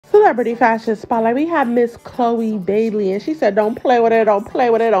Celebrity Fashion Spotlight. We have Miss Chloe Bailey, and she said, don't play with it, don't play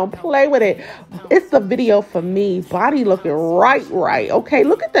with it, don't play with it. It's the video for me. Body looking right. Okay,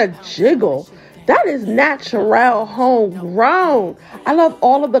 look at that jiggle. That is natural, homegrown. I love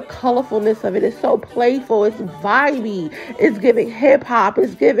all of the colorfulness of it. It's so playful. It's vibey. It's giving hip hop.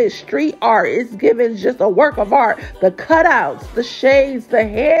 It's giving street art. It's giving just a work of art. The cutouts, the shades, the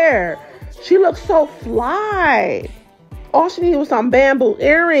hair. She looks so fly. All she needed was some bamboo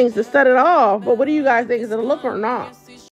earrings to set it off. But what do you guys think? Is it a look or not?